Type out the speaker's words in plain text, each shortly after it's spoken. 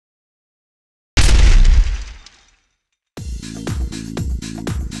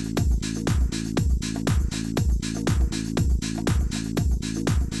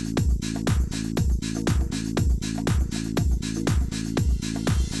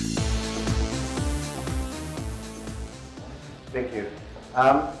Thank you.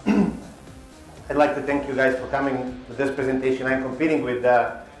 I'd like to thank you guys for coming to this presentation. I'm competing with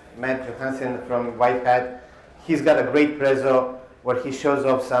Matt Johansson from White Hat. He's got a great prezzo where he shows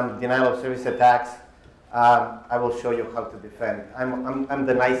off some denial of service attacks. I will show you how to defend. I'm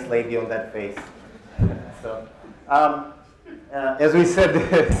the nice lady on that face. So, as we said,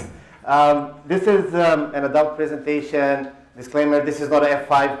 this is an adult presentation. Disclaimer, this is not an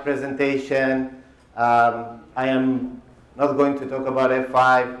F5 presentation. I am not going to talk about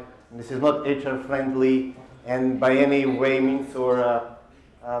F5. This is not HR friendly, and by any way, means, or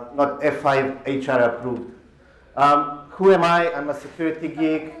not F5 HR approved. Who am I? I'm a security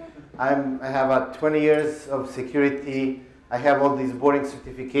geek. I have 20 years of security. I have all these boring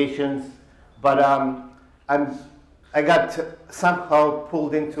certifications, but I got somehow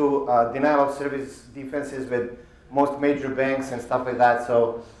pulled into denial of service defenses with most major banks and stuff like that.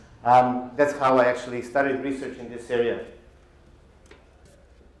 So that's how I actually started research in this area.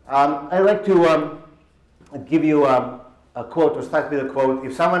 I'd like to give you a quote, or start with a quote.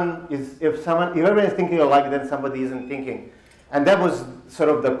 If everyone is thinking alike, then somebody isn't thinking. And that was sort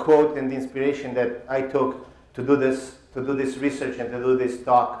of the quote and the inspiration that I took to do this research and to do this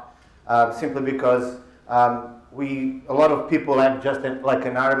talk, simply because a lot of people act just like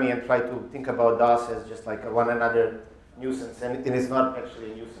an army and try to think about DOS as just like one another nuisance, and it is not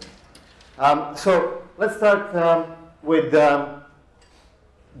actually a nuisance. So let's start with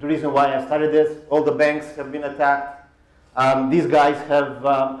the reason why I started this. All the banks have been attacked. These guys have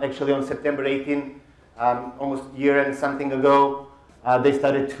actually on September 18, almost a year and something ago, they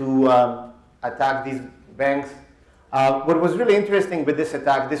started to attack these banks. What was really interesting with this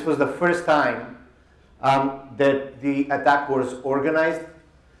attack, this was the first time that the attack was organized.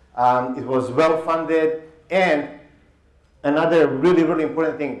 It was well funded, and another really, really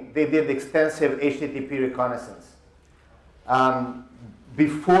important thing, they did extensive HTTP reconnaissance.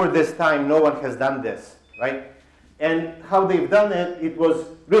 Before this time, no one has done this, right? And how they've done it, it was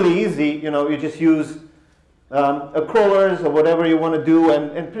really easy. You just use crawlers or whatever you want to do,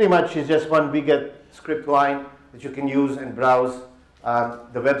 and pretty much it's just one big script line that you can use and browse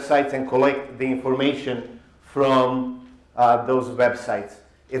the websites and collect the information from those websites.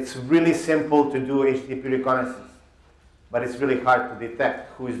 It's really simple to do HTTP reconnaissance, but it's really hard to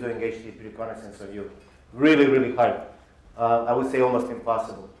detect who is doing HTTP reconnaissance on you. Really, really hard. I would say almost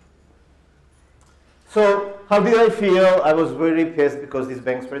impossible. So how did I feel? I was very pissed because these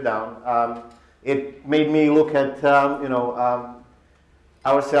banks were down. It made me look at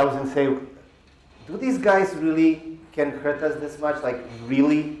ourselves and say, do these guys really can hurt us this much? Like,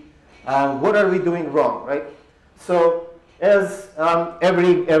 really? What are we doing wrong, right? So as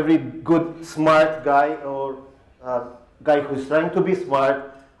every good, smart guy, or guy who's trying to be smart,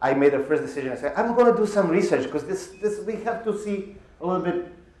 I made a first decision. I said, I'm going to do some research, because we have to see a little bit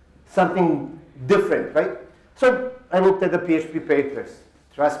something different, right? So I looked at the PHP papers.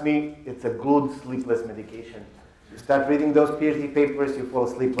 Trust me, it's a good sleepless medication. You start reading those PhD papers, you fall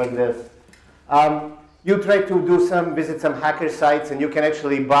asleep like this. You try to visit some hacker sites, and you can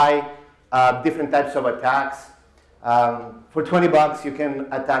actually buy different types of attacks. For 20 bucks, you can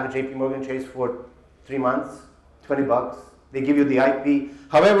attack JP Morgan Chase for 3 months, 20 bucks. They give you the IP.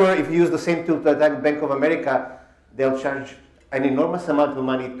 However, if you use the same tool to attack Bank of America, they'll charge an enormous amount of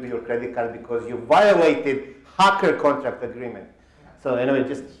money to your credit card because you violated hacker contract agreement. So anyway,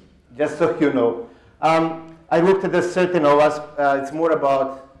 just so you know. I looked at the certain OWASP. It's more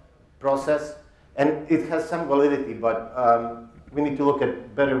about process, and it has some validity, but we need to look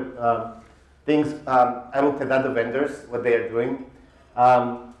at better things. I looked at other vendors, what they are doing.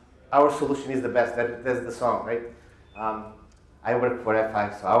 Our solution is the best. That's the song, right? I work for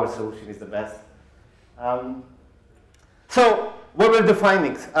F5, so our solution is the best. So what were the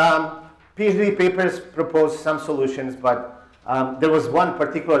findings? PhD papers proposed some solutions, but there was one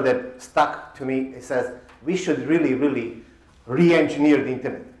particular that stuck to me. It says, we should really, really re-engineer the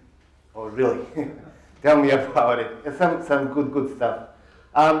internet. Oh, really? Tell me about it. Some good stuff.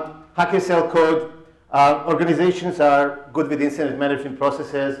 Hacker cell code. Organizations are good with incident management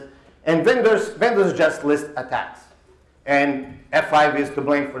processes. And vendors just list attacks. And F5 is to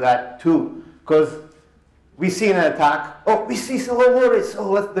blame for that too, because we see an attack. Oh, we see Soloris. Oh,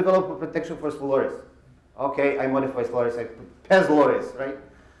 let's develop a protection for Soloris. Okay, I modify Soloris. I put Pez Loris, right?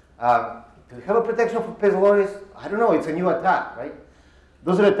 Do we have a protection for Pez Loris? I don't know. It's a new attack, right?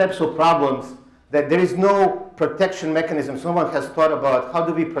 Those are the types of problems that there is no protection mechanism. Someone has thought about how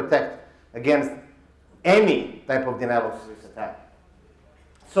do we protect against any type of denial of service attack.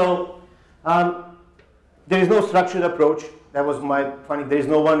 So there is no structured approach. That was my finding. There is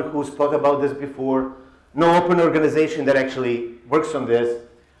no one who's thought about this before. no open organization that actually works on this.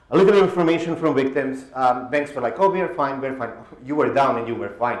 A little information from victims. Banks were like, oh, we're fine, we're fine. You were down and you were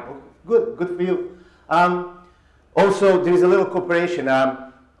fine. Oh, good, good for you. Also, there is a little cooperation.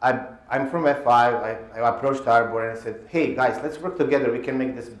 I'm from F5. I approached our board and I said, hey, guys, let's work together. We can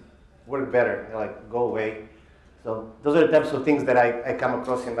make this work better. They're like, go away. So those are the types of things that I come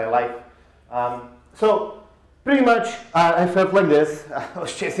across in my life. So pretty much, I felt like this. I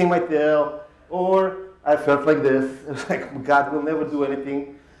was chasing my tail, or I felt like this. It was like, God, we'll never do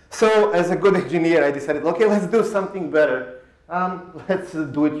anything. So as a good engineer, I decided, okay, let's do something better. Let's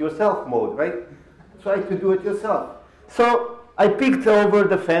do it yourself mode, right? Try to do it yourself. So I peeked over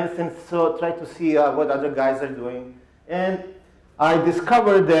the fence and tried to see what other guys are doing. And I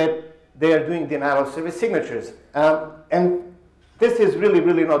discovered that they are doing denial of service signatures. And this is really,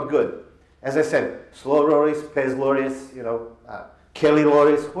 really not good. As I said, slow Loris, Pez Loris, Kelly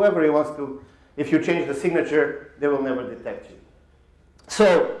Loris, whoever he wants to, if you change the signature, they will never detect you.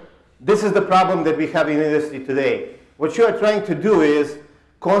 So this is the problem that we have in industry today. What you are trying to do is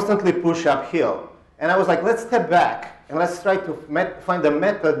constantly push uphill. And I was like, let's step back and let's try to find a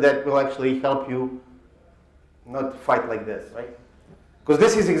method that will actually help you not fight like this, right? Because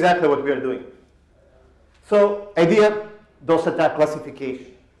this is exactly what we are doing. So idea, DOS attack classification.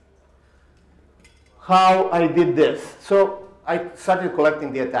 How I did this. So I started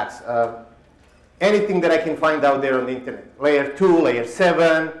collecting the attacks. Anything that I can find out there on the internet. Layer 2, layer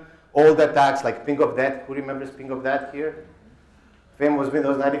 7, old attacks like ping of that. Who remembers ping of that here? Famous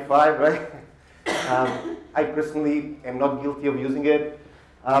Windows 95, right? I personally am not guilty of using it.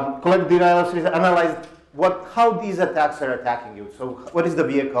 Collect denial of service, analyze how these attacks are attacking you. So what is the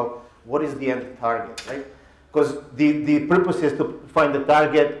vehicle? What is the end target, right? Because the purpose is to find the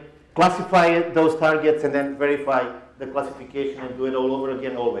target, classify those targets, and then verify the classification and do it all over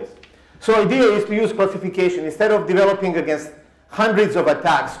again always. So idea is to use classification. Instead of developing against hundreds of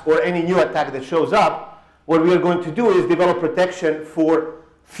attacks or any new attack that shows up, what we are going to do is develop protection for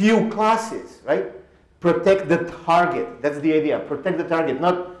few classes, right? Protect the target. That's the idea. Protect the target,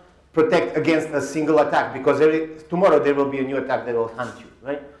 not protect against a single attack, because tomorrow there will be a new attack that will hunt you,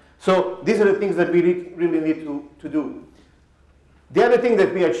 right? So these are the things that we really need to do. The other thing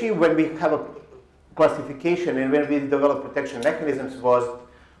that we achieve when we have a classification and when we develop protection mechanisms was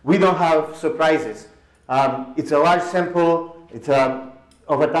we don't have surprises. It's a large sample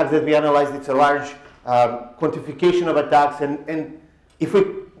of attacks that we analyzed. It's a large quantification of attacks. And if we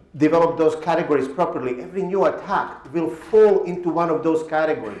develop those categories properly, every new attack will fall into one of those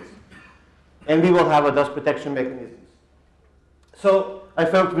categories. And we will have a DOS protection mechanisms. So I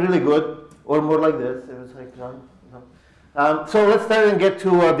felt really good, or more like this. It was like, so let's start and get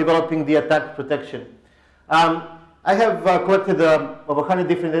to developing the attack protection. I have collected over 100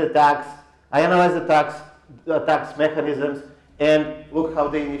 different attacks. I analyzed attacks mechanisms, and look how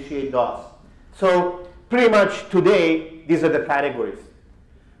they initiate DOS. So pretty much today, these are the categories.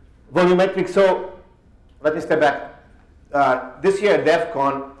 Volumetric, so let me step back. This year at DEF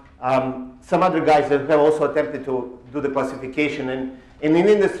CON, some other guys have also attempted to do the classification. And in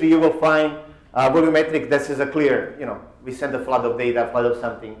industry, you will find volumetric, this is a clear, we send a flood of data, flood of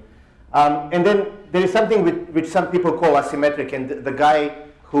something. And then there is something which some people call asymmetric, and the guy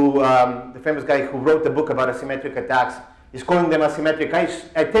who, the famous guy who wrote the book about asymmetric attacks is calling them asymmetric.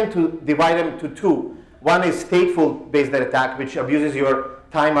 I tend to divide them to two. One is stateful-based attack, which abuses your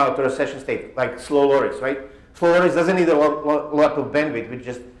timeout or a session state, like slow Loris, right? Slow Loris doesn't need a lot of bandwidth, which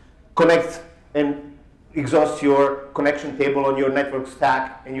just connects and exhausts your connection table on your network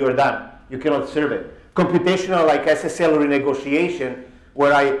stack, and you're done. You cannot serve it. Computational, like SSL renegotiation,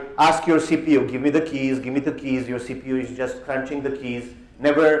 where I ask your CPU, give me the keys, your CPU is just crunching the keys,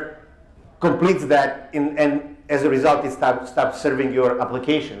 never completes that, and as a result, it stops serving your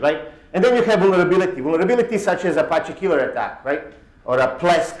application, right? And then you have vulnerability. Vulnerability such as Apache killer attack, right? Or a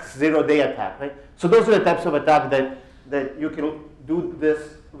Plesk zero-day attack, right? So those are the types of attack that you can do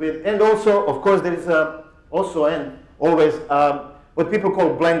this with. And also, of course, there is also and always what people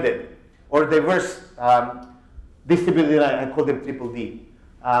call blended or diverse distributed, I call them triple D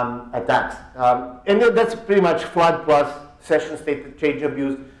attacks. And that's pretty much flood plus session state change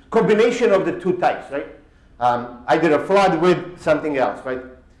abuse. Combination of the two types, right? Either a flood with something else, right?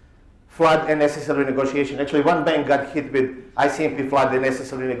 Flood and SSL renegotiation. Actually, one bank got hit with ICMP flood and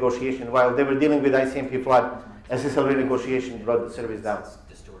SSL renegotiation. While they were dealing with ICMP flood, SSL renegotiation brought the service down.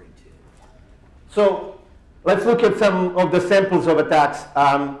 So let's look at some of the samples of attacks.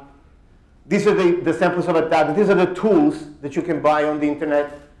 These are the samples of attacks. These are the tools that you can buy on the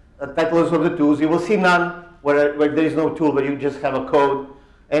internet. Titles of the tools. You will see none where there is no tool, but you just have a code.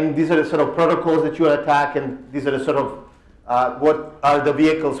 And these are the sort of protocols that you attack, and these are the sort of what are the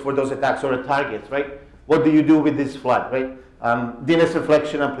vehicles for those attacks or the targets, right? What do you do with this flood, right? DNS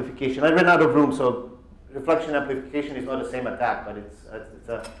reflection amplification. I ran out of room, so reflection amplification is not the same attack, but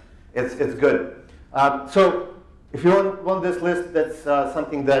it's good. So if you want this list, that's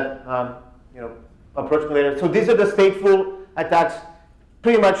something that approach me later. So these are the stateful attacks,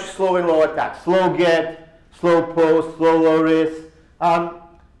 pretty much slow and low attacks. Slow get, slow post, slow low risk,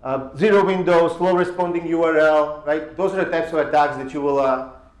 zero window, slow responding URL, right? Those are the types of attacks that you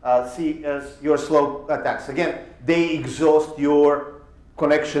will see as your slow attacks. Again, they exhaust your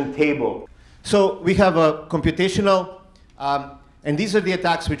connection table. So we have a computational, and these are the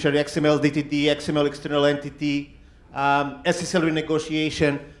attacks which are XML DTD, XML external entity, SSL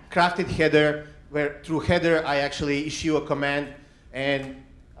renegotiation, crafted header, where through header I actually issue a command, and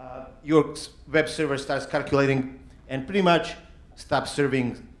your web server starts calculating and pretty much stops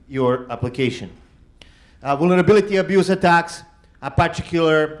serving your application. Vulnerability abuse attacks, a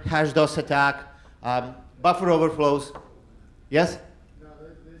particular hash DOS attack, buffer overflows. Yes? No,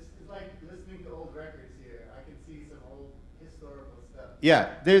 it's like listening to old records here. I can see some old historical stuff. Yeah,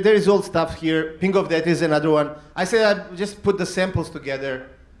 there is old stuff here. Ping of that is another one. I said I'd just put the samples together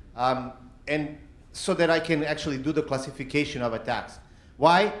and so that I can actually do the classification of attacks.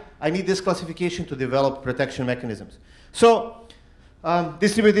 Why? I need this classification to develop protection mechanisms. So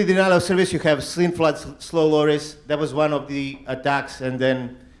distributed denial of service, you have SYN flood, slow low risk. That was one of the attacks. And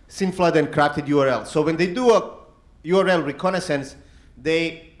then SYN flood and crafted URL. So when they do a URL reconnaissance,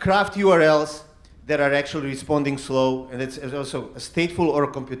 they craft URLs that are actually responding slow. And it's also a stateful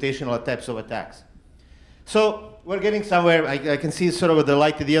or computational types of attacks. So we're getting somewhere. I can see sort of the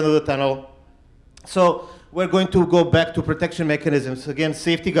light at the end of the tunnel. So we're going to go back to protection mechanisms. Again,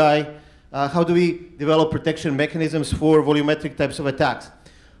 safety guy. How do we develop protection mechanisms for volumetric types of attacks?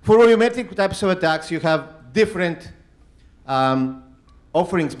 For volumetric types of attacks, you have different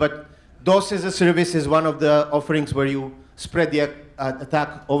offerings, but DOS as a service is one of the offerings where you spread the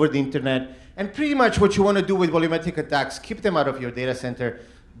attack over the internet. And pretty much what you want to do with volumetric attacks, keep them out of your data center,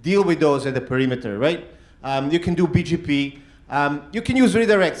 deal with those at the perimeter, right? You can do BGP. You can use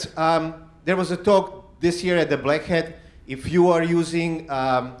redirects. There was a talk this year at the Black Hat. If you are using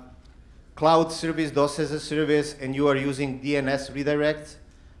cloud service, DOS as a service, and you are using DNS redirects,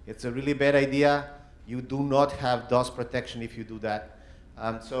 it's a really bad idea. You do not have DOS protection if you do that.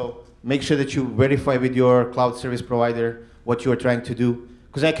 So make sure that you verify with your cloud service provider what you are trying to do,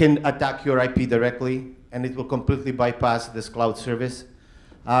 because I can attack your IP directly, and it will completely bypass this cloud service.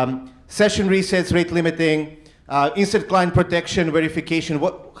 Session resets, rate limiting, insert client protection, verification.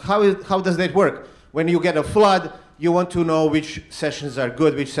 How does that work? When you get a flood, you want to know which sessions are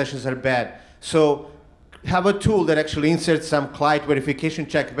good, which sessions are bad. So have a tool that actually inserts some client verification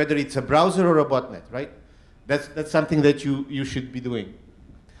check, whether it's a browser or a botnet, right? That's something that you should be doing.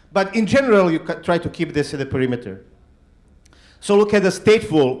 But in general, you try to keep this at the perimeter. So look at the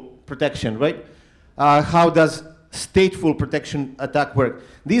stateful protection, right? How does stateful protection attack work?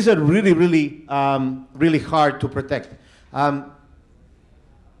 These are really, really, really hard to protect.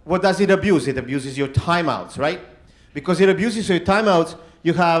 What does it abuse? It abuses your timeouts, right? Because it abuses your timeouts,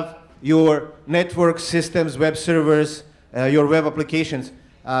 you have your network systems, web servers, your web applications.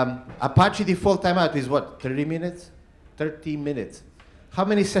 Apache default timeout is what, 30 minutes? 30 minutes. How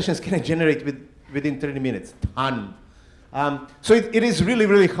many sessions can I generate within 30 minutes? Ton. So it is really,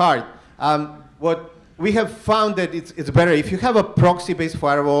 really hard. What we have found that it's better if you have a proxy-based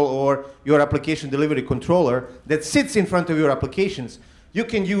firewall or your application delivery controller that sits in front of your applications. You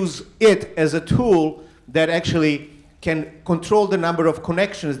can use it as a tool that actually can control the number of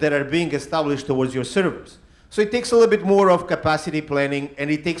connections that are being established towards your servers. So it takes a little bit more of capacity planning,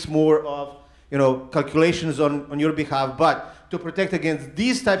 and it takes more of calculations on your behalf. But to protect against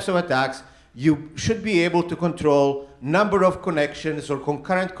these types of attacks, you should be able to control number of connections or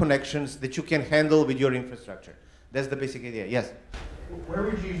concurrent connections that you can handle with your infrastructure. That's the basic idea. Yes? Where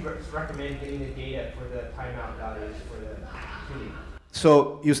would you recommend getting the data for the timeout values for the tuning?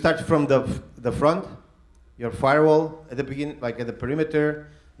 So you start from the front, your firewall at the beginning, like at the perimeter.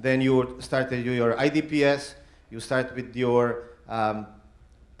 Then you start to do your IDPS. You start with your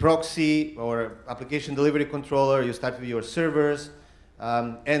proxy or application delivery controller. You start with your servers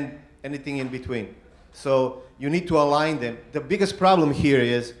and anything in between. So you need to align them. The biggest problem here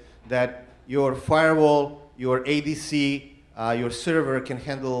is that your firewall, your ADC, your server can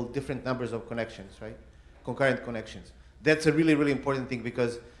handle different numbers of connections, right? Concurrent connections. That's a really, really important thing,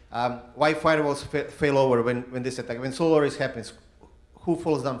 because why firewalls fail over when this attack, when slow low risk happens, who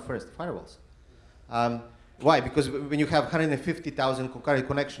falls down first? Firewalls. Why? Because when you have 150,000 concurrent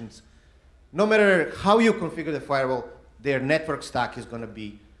connections, no matter how you configure the firewall, their network stack is going to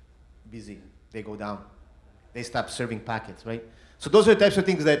be busy. They go down. They stop serving packets, right? So those are the types of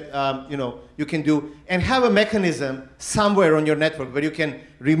things that you can do, and have a mechanism somewhere on your network where you can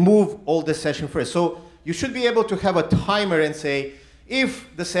remove all the session first. So you should be able to have a timer and say,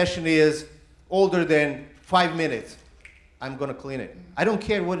 if the session is older than 5 minutes, I'm going to clean it. I don't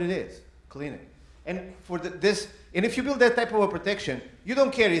care what it is. Clean it. And for and if you build that type of a protection, you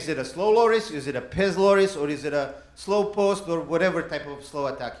don't care, is it a slow loris, is it a PES loris, or is it a slow post, or whatever type of slow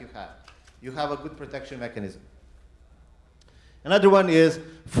attack you have. You have a good protection mechanism. Another one is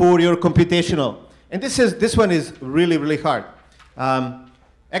for your computational. And this one is really, really hard.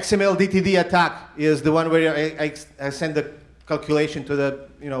 XML DTD attack is the one where I send the calculation to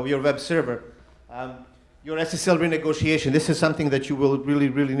your web server. Your SSL renegotiation, this is something that you will really,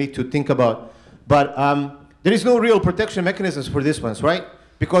 really need to think about. But there is no real protection mechanisms for these ones, right?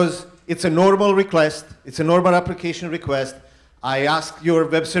 Because it's a normal request, it's a normal application request. I ask your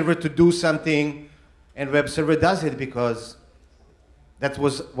web server to do something, and web server does it because that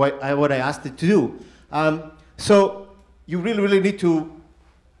was what I asked it to do. So you really, really need to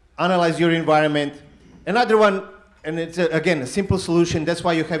analyze your environment. Another one, and it's, again, a simple solution. That's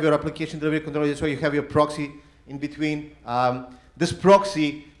why you have your application delivery controller. That's why you have your proxy in between. This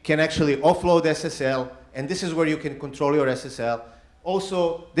proxy can actually offload SSL, and this is where you can control your SSL.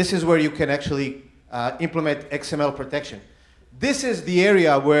 Also, this is where you can actually implement XML protection. This is the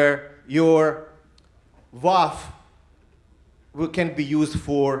area where your WAF can be used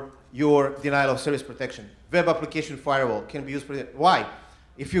for your denial of service protection. Web application firewall can be used for that. Why?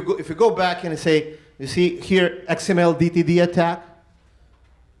 If you go back and say, you see here, XML DTD attack,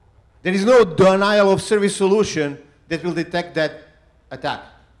 there is no denial of service solution that will detect that attack.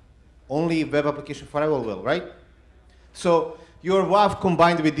 Only web application firewall will, right? So your WAF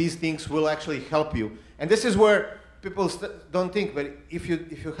combined with these things will actually help you. And this is where people don't think, but if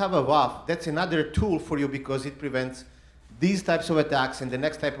you have a WAF, that's another tool for you because it prevents these types of attacks and the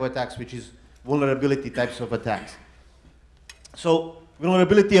next type of attacks, which is vulnerability types of attacks. So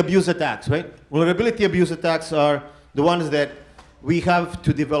vulnerability abuse attacks, right? Vulnerability abuse attacks are the ones that we have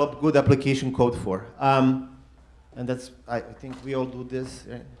to develop good application code for. And that's, I think we all do this,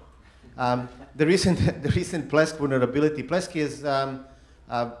 right? The recent Plesk vulnerability, Plesk is a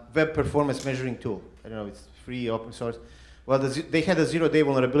web performance measuring tool. I don't know, it's free, open source. Well, they had a zero-day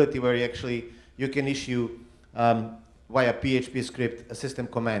vulnerability where you can issue via PHP script a system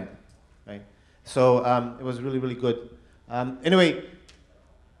command, right? So it was really, really good. Anyway,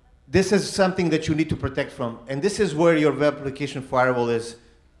 this is something that you need to protect from, and this is where your web application firewall is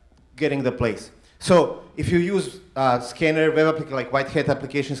getting the place. So if you use scanner, web application, like White Hat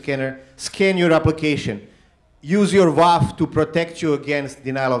application scanner, scan your application. Use your WAF to protect you against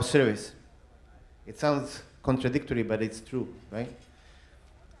denial of service. It sounds contradictory, but it's true, right?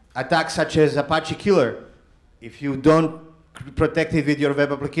 Attacks such as Apache Killer, if you don't protect it with your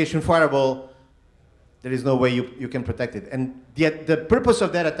web application firewall, there is no way you can protect it. And yet the purpose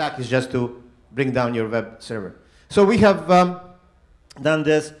of that attack is just to bring down your web server. So we have done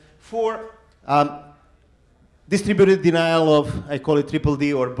this for distributed denial of, I call it triple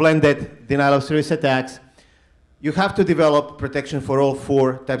D, or blended denial of service attacks. You have to develop protection for all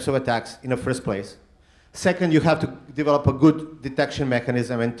 4 types of attacks in the first place. Second, you have to develop a good detection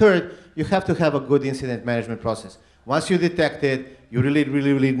mechanism. And third, you have to have a good incident management process. Once you detect it, you really,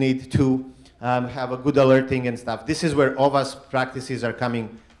 really, really need to have a good alerting and stuff. This is where OWASP practices are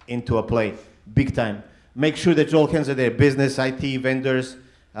coming into a play, big time. Make sure that all hands are there, business, IT, vendors,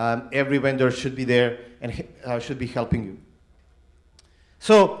 every vendor should be there and should be helping you.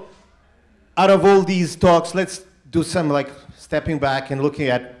 So out of all these talks, let's do some like stepping back and looking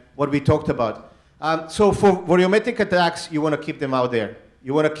at what we talked about. So for volumetric attacks, you want to keep them out there.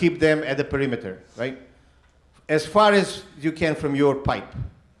 You want to keep them at the perimeter, right? As far as you can from your pipe.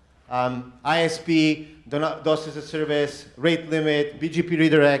 ISP, DOS as a service, rate limit, BGP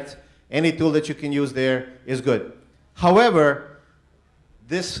redirect, any tool that you can use there is good. However,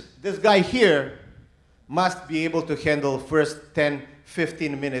 this guy here must be able to handle first 10,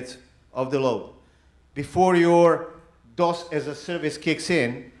 15 minutes of the load. Before your DOS as a service kicks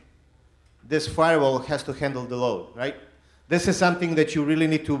in, this firewall has to handle the load, right? This is something that you really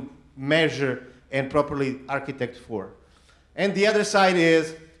need to measure and properly architect for. And the other side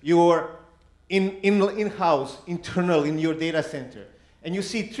is your in-house, internal, in your data center. And you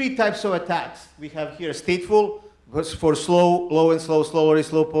see 3 types of attacks. We have here stateful, for slow, low and slow, slow or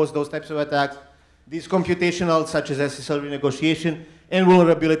slow post, those types of attacks. These computational, such as SSL renegotiation. and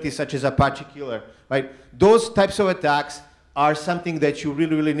vulnerabilities such as Apache Killer, right? Those types of attacks are something that you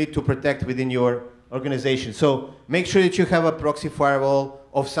really, really need to protect within your organization. So make sure that you have a proxy firewall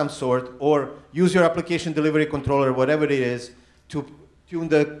of some sort, or use your application delivery controller, whatever it is, to tune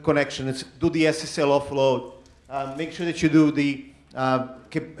the connections, do the SSL offload, make sure that you do the,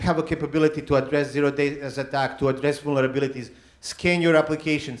 have a capability to address zero-day attack, to address vulnerabilities, scan your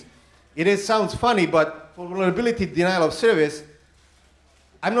applications. Sounds funny, but for vulnerability denial of service,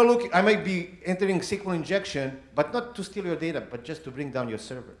 I'm not looking, I might be entering SQL injection, but not to steal your data, but just to bring down your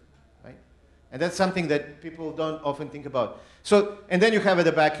server, right? And that's something that people don't often think about. So, and then you have at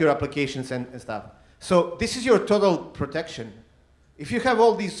the back your applitions and stuff. So this is your total protection. If you have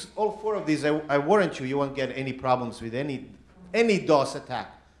all four of these, I warrant you, you won't get any problems with any DOS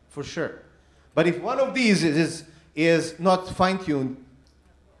attack, for sure. But if one of these is not fine-tuned,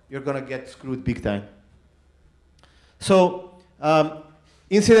 you're going to get screwed big time. So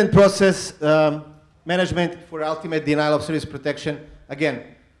incident process management for ultimate denial of service protection.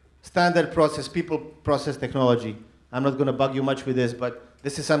 Again, standard process, people, process, technology. I'm not going to bug you much with this, but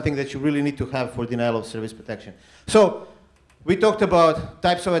this is something that you really need to have for denial of service protection. So we talked about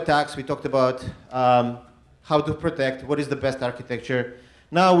types of attacks. We talked about how to protect, what is the best architecture.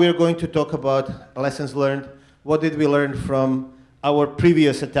 Now we're going to talk about lessons learned. What did we learn from our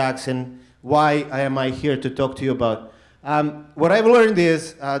previous attacks, and why am I here to talk to you about? What I've learned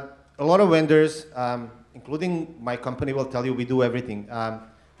is a lot of vendors, including my company, will tell you we do everything.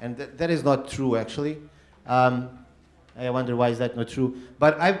 And that is not true, actually. I wonder why is that not true.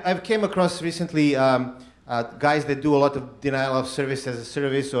 But I've came across recently guys that do a lot of denial of service as a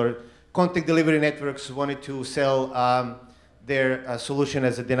service, or content delivery networks wanted to sell their solution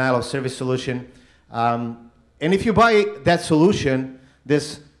as a denial of service solution. And if you buy that solution,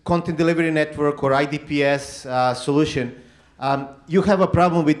 this content delivery network or IDPS solution, you have a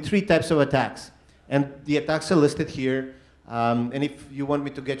problem with 3 types of attacks. And the attacks are listed here. And if you want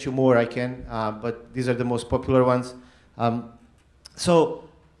me to get you more, I can. But these are the most popular ones. So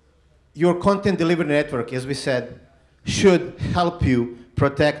your content delivery network, as we said, should help you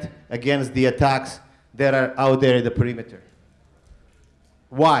protect against the attacks that are out there at the perimeter.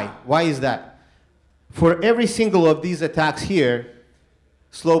 Why? Why is that? For every single of these attacks here,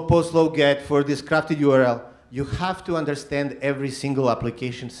 slow post, slow get, for this crafted URL, you have to understand every single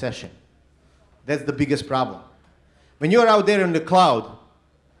application session. That's the biggest problem. When you're out there in the cloud,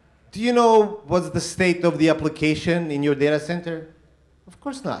 do you know what's the state of the application in your data center? Of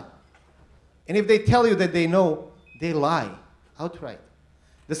course not. And if they tell you that they know, they lie outright.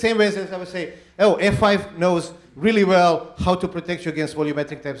 The same way as I would say, oh, F5 knows really well how to protect you against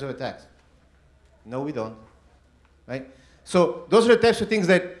volumetric types of attacks. No, we don't, right? So those are the types of things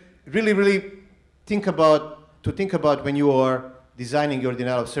that really, really think about when you are designing your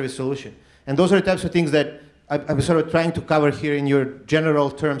denial of service solution. And those are the types of things that I'm sort of trying to cover here in your general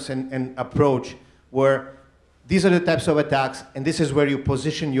terms and approach, where these are the types of attacks, and this is where you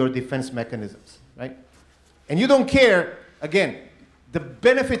position your defense mechanisms, right? And you don't care, again, the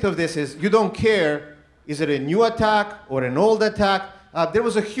benefit of this is you don't care, is it a new attack or an old attack? There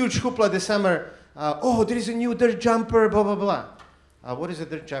was a huge hoopla this summer. Oh, there is a new dirt jumper, blah, blah, blah. What is a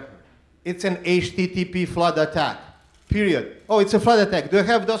dirt jumper? It's an HTTP flood attack, period. Oh, it's a flood attack. Do I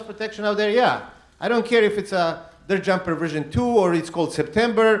have DOS protection out there? Yeah. I don't care if it's a dirt jumper version 2, or it's called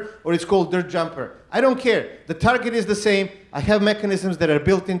September, or it's called dirt jumper. I don't care. The target is the same. I have mechanisms that are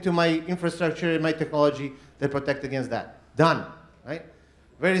built into my infrastructure and my technology that protect against that. Done, right?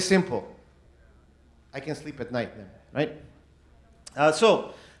 Very simple. I can sleep at night then, right?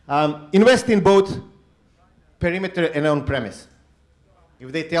 Invest in both perimeter and on-premise.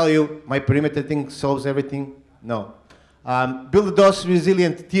 If they tell you my perimeter thing solves everything, no. Build a DOS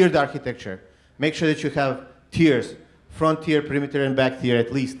resilient tiered architecture. Make sure that you have tiers, front tier, perimeter, and back tier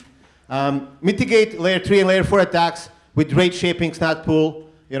at least. Mitigate layer 3 and layer 4 attacks with rate shaping, snot pool,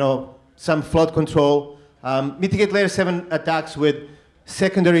 some flood control. Mitigate layer 7 attacks with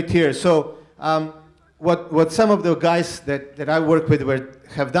secondary tiers. So what some of the guys that I work with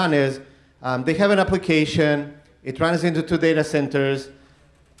have done is they have an application, it runs into 2 data centers,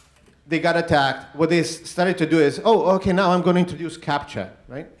 they got attacked. What they started to do is, oh, okay, now I'm going to introduce CAPTCHA,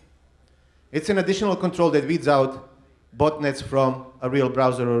 right? It's an additional control that weeds out botnets from a real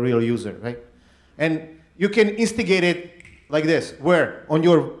browser or a real user, right? And you can instigate it like this, where on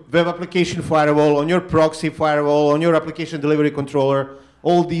your web application firewall, on your proxy firewall, on your application delivery controller,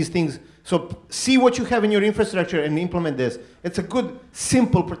 all these things. So see what you have in your infrastructure and implement this. It's a good,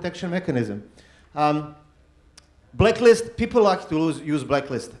 simple protection mechanism. Blacklist, people like to use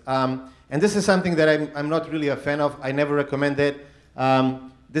blacklist. And this is something that I'm not really a fan of. I never recommend it.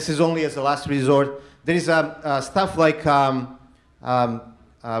 This is only as a last resort. There is stuff like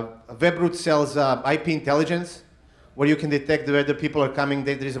Webroot sells IP intelligence, where you can detect whether people are coming.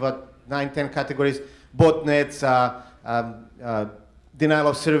 There is about 9, 10 categories: botnets, denial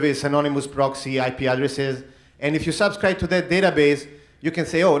of service, anonymous proxy, IP addresses. And if you subscribe to that database, you can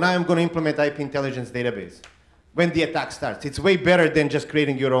say, oh, now I'm going to implement IP intelligence database when the attack starts. It's way better than just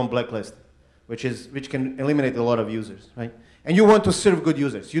creating your own blacklist, which can eliminate a lot of users, right? And you want to serve good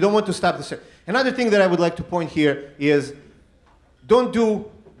users. You don't want to stop the service. Another thing that I would like to point here is don't do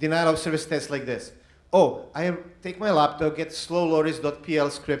denial of service tests like this. Oh, I take my laptop, get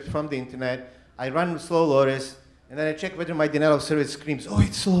slowloris.pl script from the internet, I run slowloris, and then I check whether my denial of service screams, oh,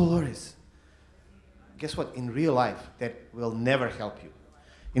 it's slowloris. Guess what? In real life, that will never help you.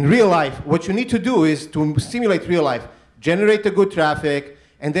 In real life, what you need to do is to simulate real life, generate a good traffic,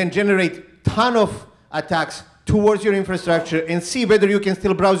 and then generate ton of attacks towards your infrastructure and see whether you can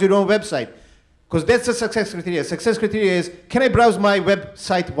still browse your own website. Because that's the success criteria. Success criteria is, can I browse my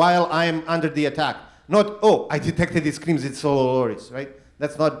website while I'm under the attack? Not, oh, I detected it screams, it's slowloris, right?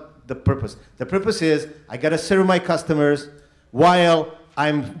 That's not the purpose. The purpose is, I got to serve my customers while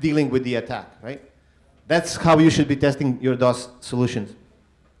I'm dealing with the attack, right? That's how you should be testing your DOS solutions.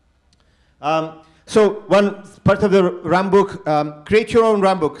 So one part of the runbook, create your own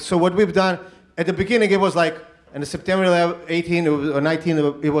runbook. So what we've done, at the beginning it was like, in September 18 or 19,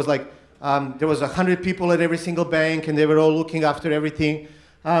 it was like, there was 100 people at every single bank and they were all looking after everything.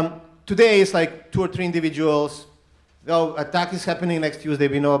 Today it's like 2 or 3 individuals. Well, attack is happening next Tuesday,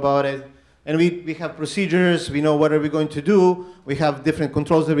 we know about it. And we have procedures, we know what are we going to do. We have different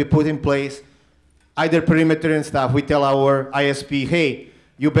controls that we put in place. Either perimeter and stuff, we tell our ISP, hey,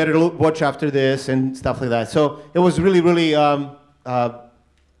 you better watch after this and stuff like that. So it was really, really,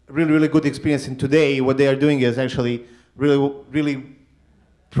 really good experience. And today, what they are doing is actually really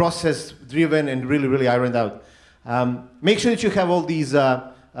process-driven and really ironed out. Make sure that you have all these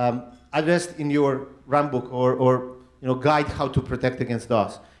addressed in your runbook or guide how to protect against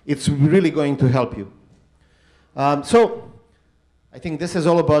DOS. It's really going to help you. So I think this is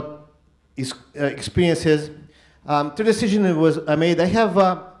all about experiences. The decision that was made, I have,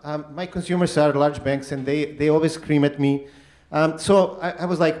 my consumers are large banks and they always scream at me. So I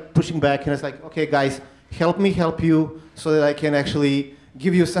was like pushing back and I was like, okay guys, help me help you so that I can actually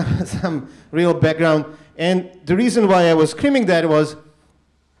give you some real background. And the reason why I was screaming that was,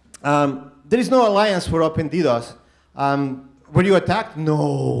 there is no alliance for Open DDoS. Were you attacked?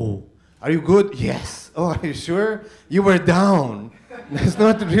 No. Are you good? Yes. Oh, are you sure? You were down. That's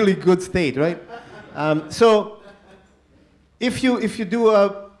not a really good state, right? So if you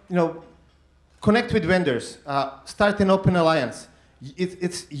do connect with vendors, start an open alliance.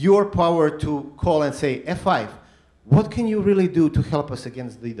 It's your power to call and say, F5, what can you really do to help us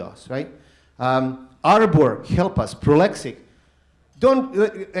against DDoS, right? Arbor, help us. Prolexic.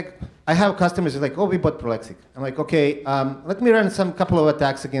 I have customers who are like, oh, we bought Prolexic. I'm like, okay, let me run some couple of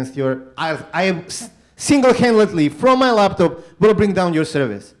attacks against your, I single-handedly, from my laptop, will bring down your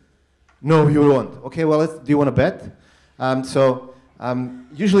service. No, you won't. Okay, well, do you want to bet?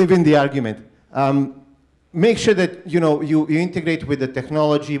 Usually win the argument. Make sure that you integrate with the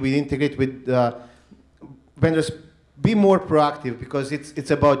technology, we integrate with vendors. Be more proactive because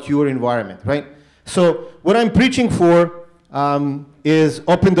it's about your environment, right? So what I'm preaching for is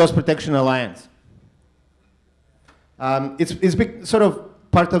Open DOS Protection Alliance. It's sort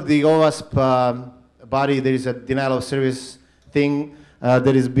of part of the OWASP body. There is a denial of service thing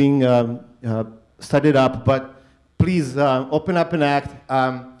that is being studied up, but please open up and act.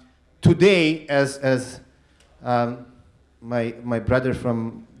 Today, as my brother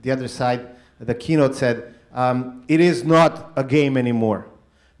from the other side, the keynote said, it is not a game anymore.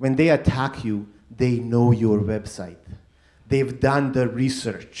 When they attack you, they know your website. They've done the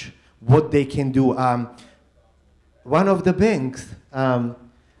research, what they can do. One of the banks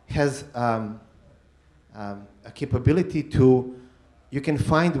has a capability to, you can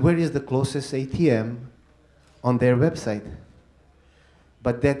find where is the closest ATM on their website.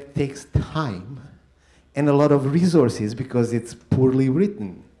 But that takes time and a lot of resources because it's poorly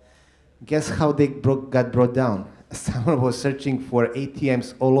written. Guess how they got brought down? Someone was searching for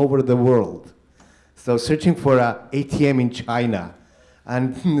ATMs all over the world. So searching for an ATM in China.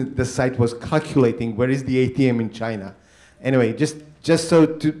 And the site was calculating where is the ATM in China. Anyway, just so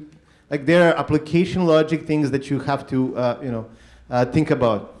to, like there are application logic things that you have to think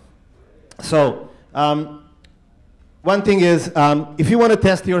about. So one thing is, if you want to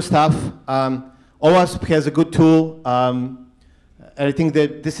test your stuff, OWASP has a good tool. I think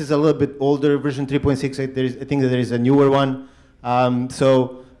that this is a little bit older, version 3.6. I think that there is a newer one. I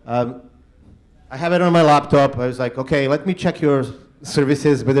have it on my laptop. I was like, okay, let me check your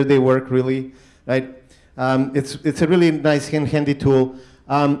services, whether they work really, right? It's a really nice handy tool.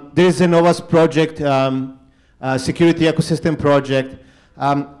 There is a Novas project, security ecosystem project.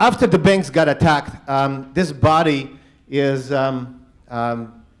 After the banks got attacked, this body is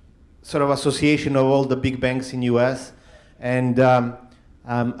sort of association of all the big banks in US. And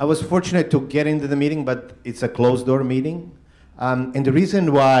I was fortunate to get into the meeting, but it's a closed door meeting. And the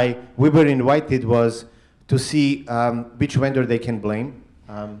reason why we were invited was to see which vendor they can blame.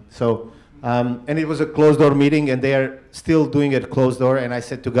 And it was a closed door meeting, and they are still doing it closed door. And I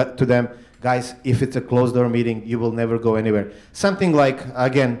said to them, guys, if it's a closed door meeting, you will never go anywhere. Something like,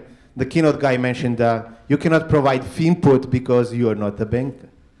 again, the keynote guy mentioned, you cannot provide fee input because you are not a bank,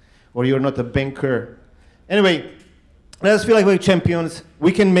 or you're not a banker. Anyway, let us feel like we're champions.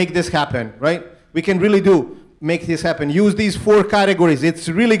 We can make this happen, right? We can really make this happen. Use these 4 categories. It's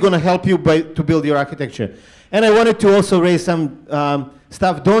really going to help you to build your architecture. And I wanted to also raise some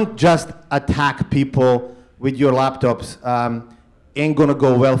stuff. Don't just attack people with your laptops. Ain't going to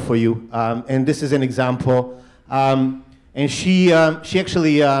go well for you. And this is an example. And she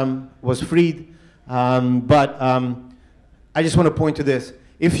actually was freed. But I just want to point to this.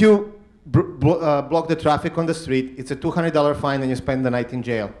 If you block the traffic on the street, it's a $200 fine and you spend the night in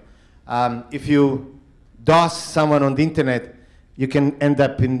jail. If you DOS someone on the internet, you can end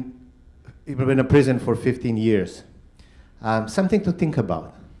up in a prison for 15 years. Something to think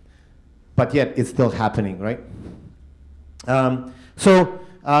about. But yet, it's still happening, right? I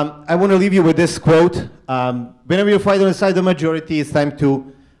want to leave you with this quote. Whenever you fight on the side of the majority, it's time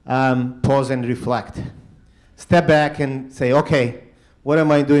to pause and reflect. Step back and say, okay, what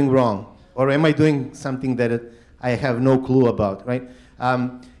am I doing wrong? Or am I doing something that I have no clue about, right?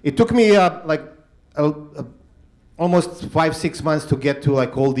 It took me almost 5-6 months to get to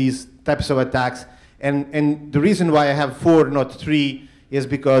all these types of attacks. And the reason why I have 4, not 3, is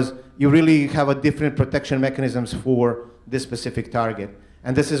because you really have a different protection mechanisms for this specific target.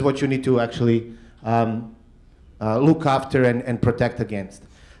 And this is what you need to actually look after and protect against.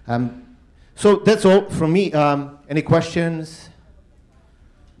 So that's all from me. Any questions?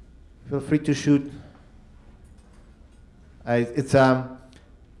 Feel free to shoot. It's a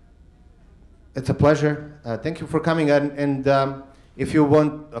pleasure. Thank you for coming. And if you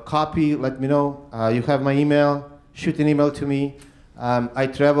want a copy, let me know. You have my email. Shoot an email to me. I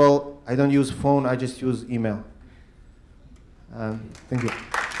travel. I don't use phone. I just use email. Thank you.